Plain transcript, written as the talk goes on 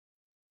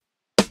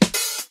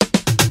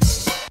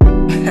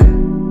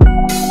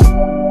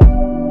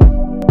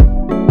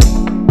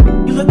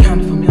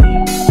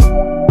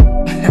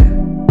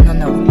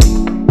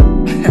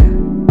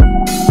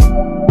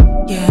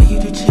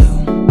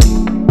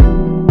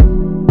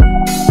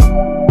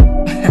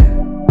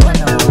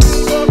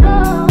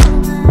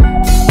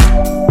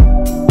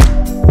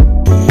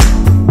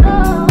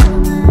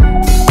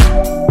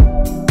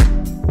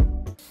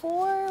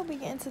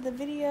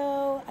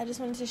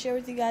share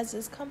with you guys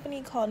this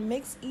company called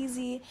Mix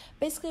Easy,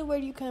 basically where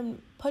you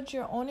can put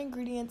your own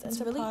ingredients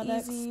into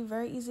products. Easy,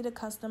 very easy to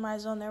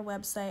customize on their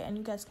website, and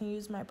you guys can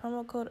use my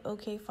promo code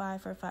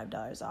OK5 for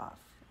 $5 off.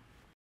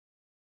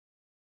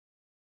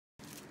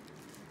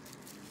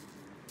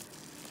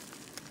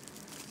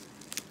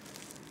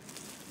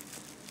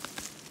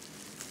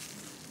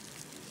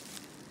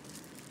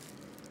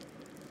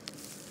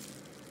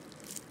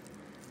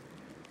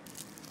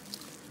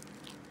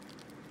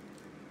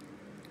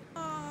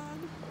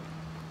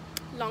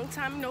 Long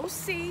time no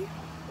see.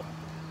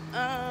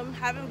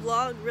 Haven't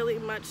vlogged really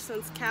much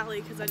since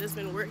Cali because I've just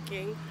been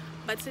working,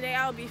 but today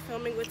I'll be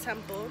filming with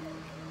Temple.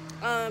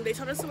 They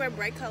told us to wear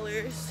bright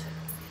colors,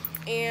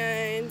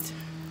 and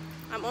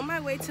I'm on my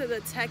way to the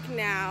tech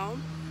now.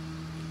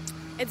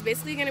 It's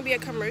basically going to be a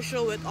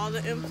commercial with all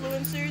the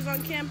influencers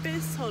on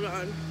campus. Hold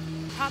on,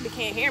 probably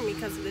can't hear me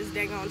because of this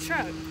dang on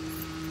truck.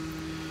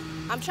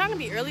 I'm trying to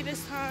be early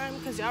this time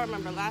because y'all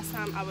remember last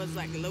time I was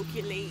like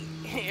low-key late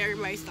and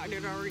everybody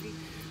started already.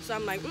 So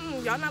I'm like,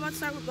 y'all not about to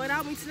start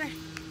without me today.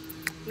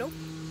 Nope.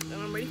 So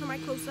I'm ready for my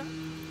close-up.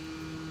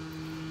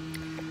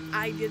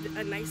 I did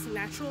a nice,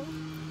 natural,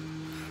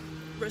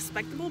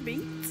 respectable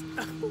beat.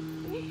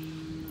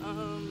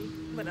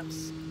 What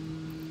else?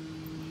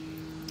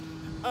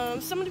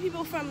 Some of the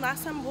people from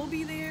last time will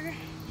be there,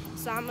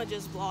 so I'm gonna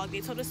just vlog.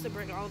 They told us to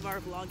bring all of our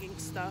vlogging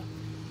stuff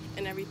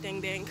and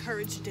everything. They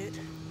encouraged it.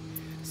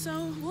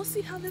 So we'll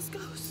see how this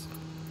goes.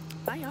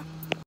 Bye, y'all.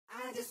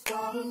 I just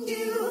want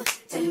you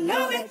to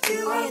know that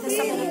you are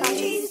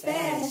really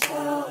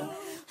special.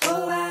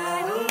 Oh,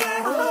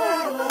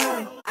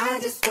 I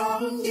just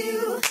want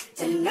you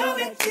to know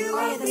that you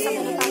are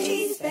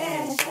really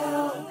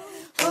special.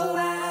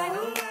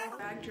 Oh,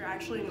 You're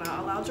actually not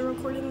allowed to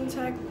record in the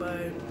tech,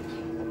 but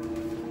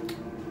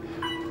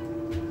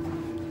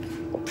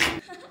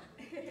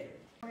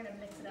we're gonna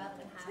mix it up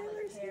and have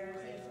like pairs,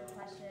 answer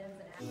questions,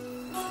 and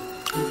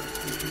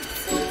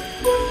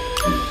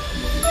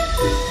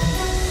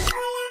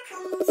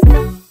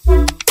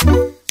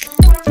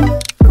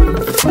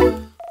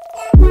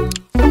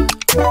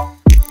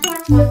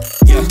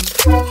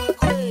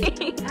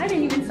I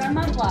didn't even start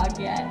my vlog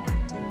yet.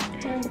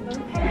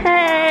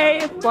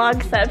 Hey,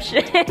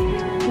 vlogception.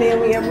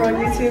 Naomi, I'm on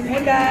YouTube.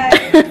 Hey guys.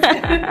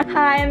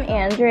 Hi, I'm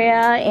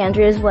Andrea.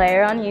 Andrea's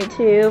Lair on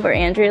YouTube, or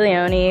Andrea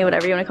Leone,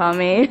 whatever you want to call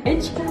me.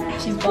 She's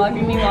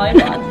vlogging me while I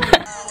vlog.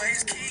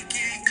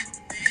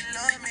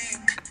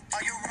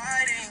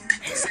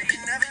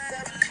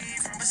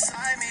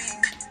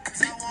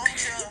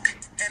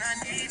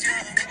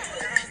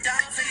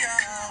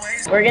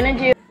 We're gonna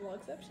do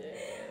vlogception.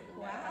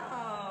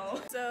 Wow.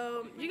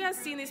 So you guys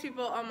seen these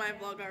people on my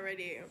vlog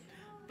already,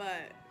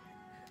 but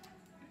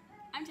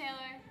I'm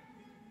Taylor,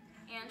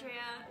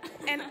 Andrea,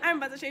 and I'm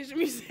about to change the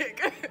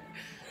music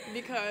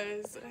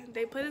because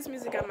they play this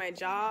music at my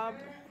job,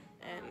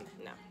 and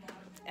no,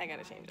 I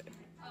gotta change it.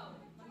 Oh,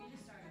 let me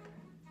just start.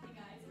 Hey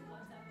guys,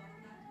 what's up?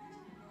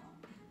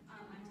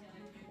 Welcome back to my channel. I'm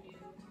Taylor, if you're new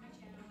to my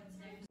channel, but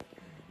today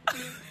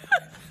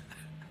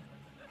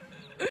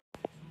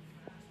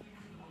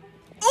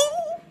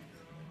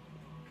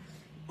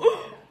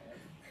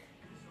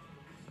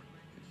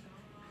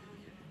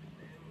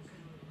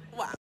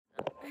Wow.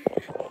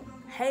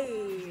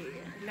 Hey,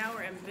 now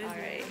we're in business. All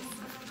right.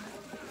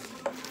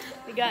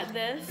 We got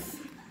this.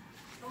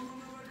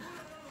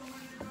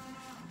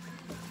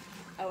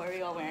 Oh, are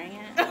we all wearing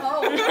it?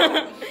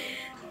 Oh.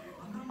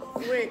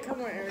 Wait,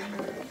 come on, Erica.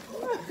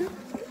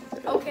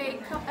 Okay,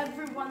 come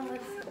everyone,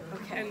 let's.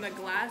 Okay. And the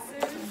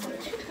glasses.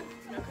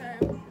 Okay.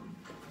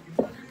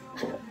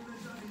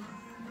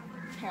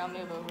 Here, I'll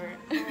move over.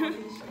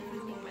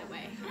 My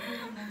way.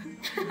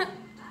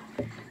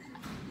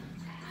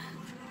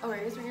 Oh,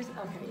 wait, yours?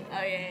 Okay.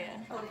 Oh, yeah.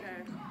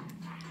 Okay.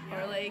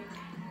 Or like,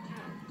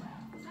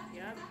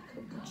 Yep.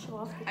 Show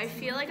off. I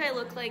feel like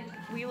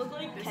we look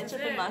like This ketchup is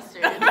and it.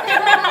 mustard. Really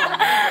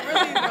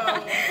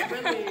though.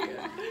 Really.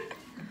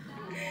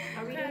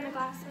 Are we doing the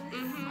glasses?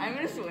 I'm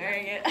just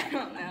wearing it. I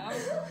don't know.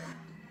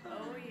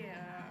 Oh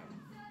yeah.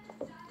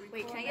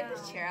 Wait, can I get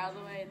this chair out of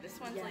the way? This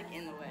one's like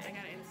in the I way.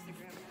 got an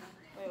Instagram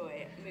now.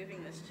 Wait, I'm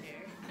moving this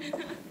chair.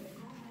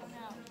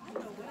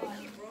 I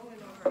keep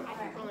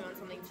rolling on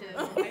something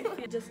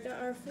too. Just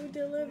got our food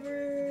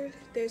delivered.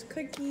 There's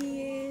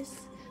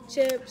cookies,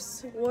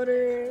 chips,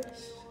 water.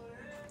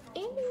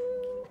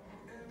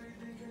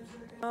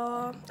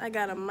 Oh, I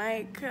got a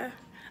mic.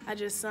 I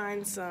just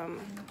signed some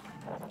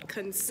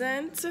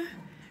consent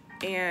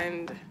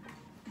and this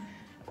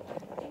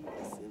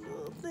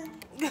little thing.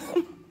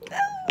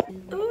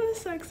 Oh,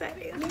 it's so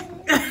exciting.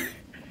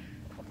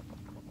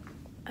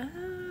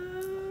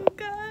 Oh,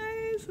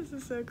 guys, this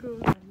is so cool.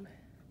 Okay,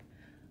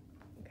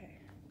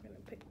 I'm gonna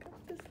pick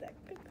up the stack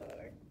of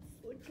cards.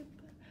 Look at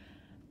that.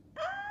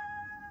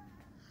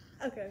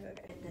 Ah! Okay.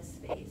 This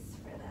space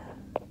for that.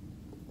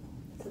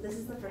 So this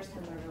is the first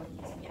time we're really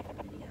using it for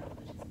video,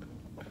 which is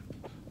cool.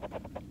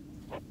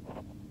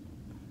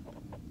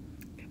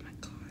 Get my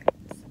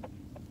cards.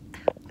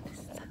 This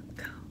is so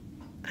cool.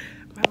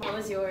 What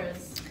was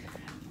yours?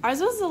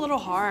 Ours was a little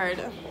hard.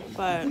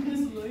 but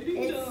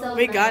It's so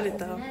we got nice, it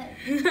though.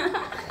 isn't it?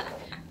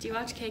 Do you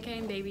watch KK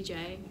and Baby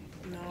J?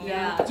 No.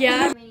 Yeah.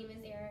 My name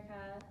is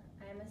Erica.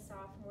 I'm a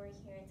sophomore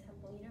here at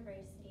Temple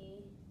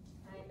University.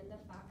 I'm in the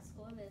Fox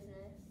School of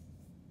Business.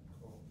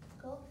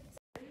 Cool.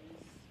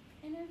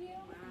 Interview?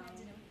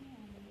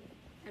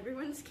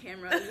 Everyone's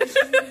camera. You're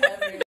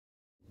good.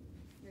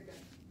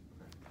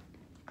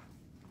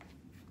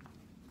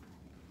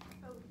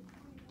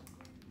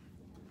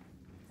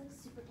 It looks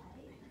super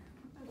tight.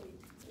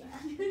 Yeah.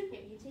 Here,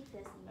 you take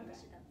this and you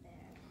push it up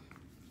there.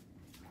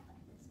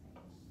 Like this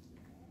right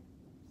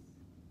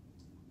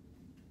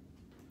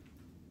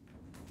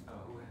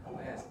here. Who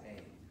has A?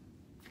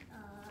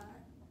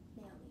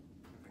 Naomi.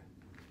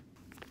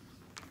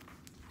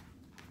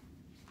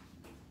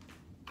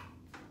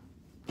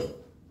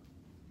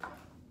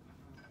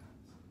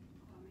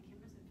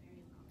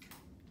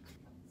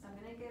 So I'm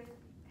gonna give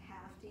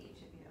half to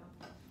each of you,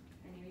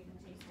 and you can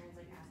take turns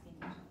like asking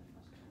each other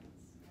questions.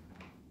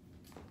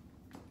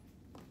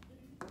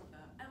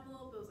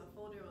 Envelope, it was a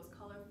folder, it was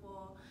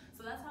colorful.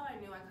 So that's how I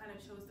knew I kind of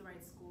chose the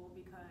right school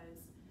because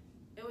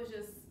it was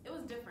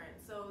different.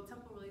 So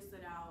Temple really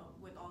stood out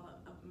with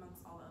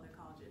amongst all the other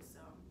colleges. So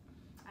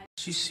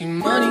She see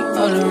money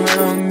all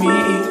around me.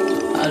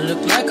 I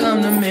look like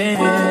I'm the man.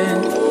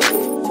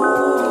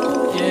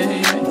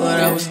 Yeah, but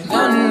I was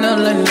down out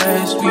like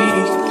last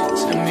week.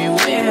 Tell me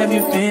where have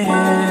you been?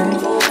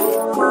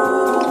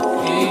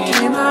 Yeah,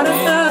 came out of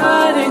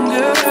hiding,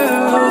 girl.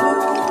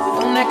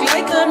 Don't act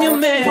like I'm your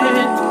man.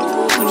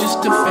 I'm just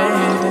a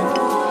fan.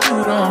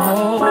 You don't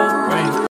hold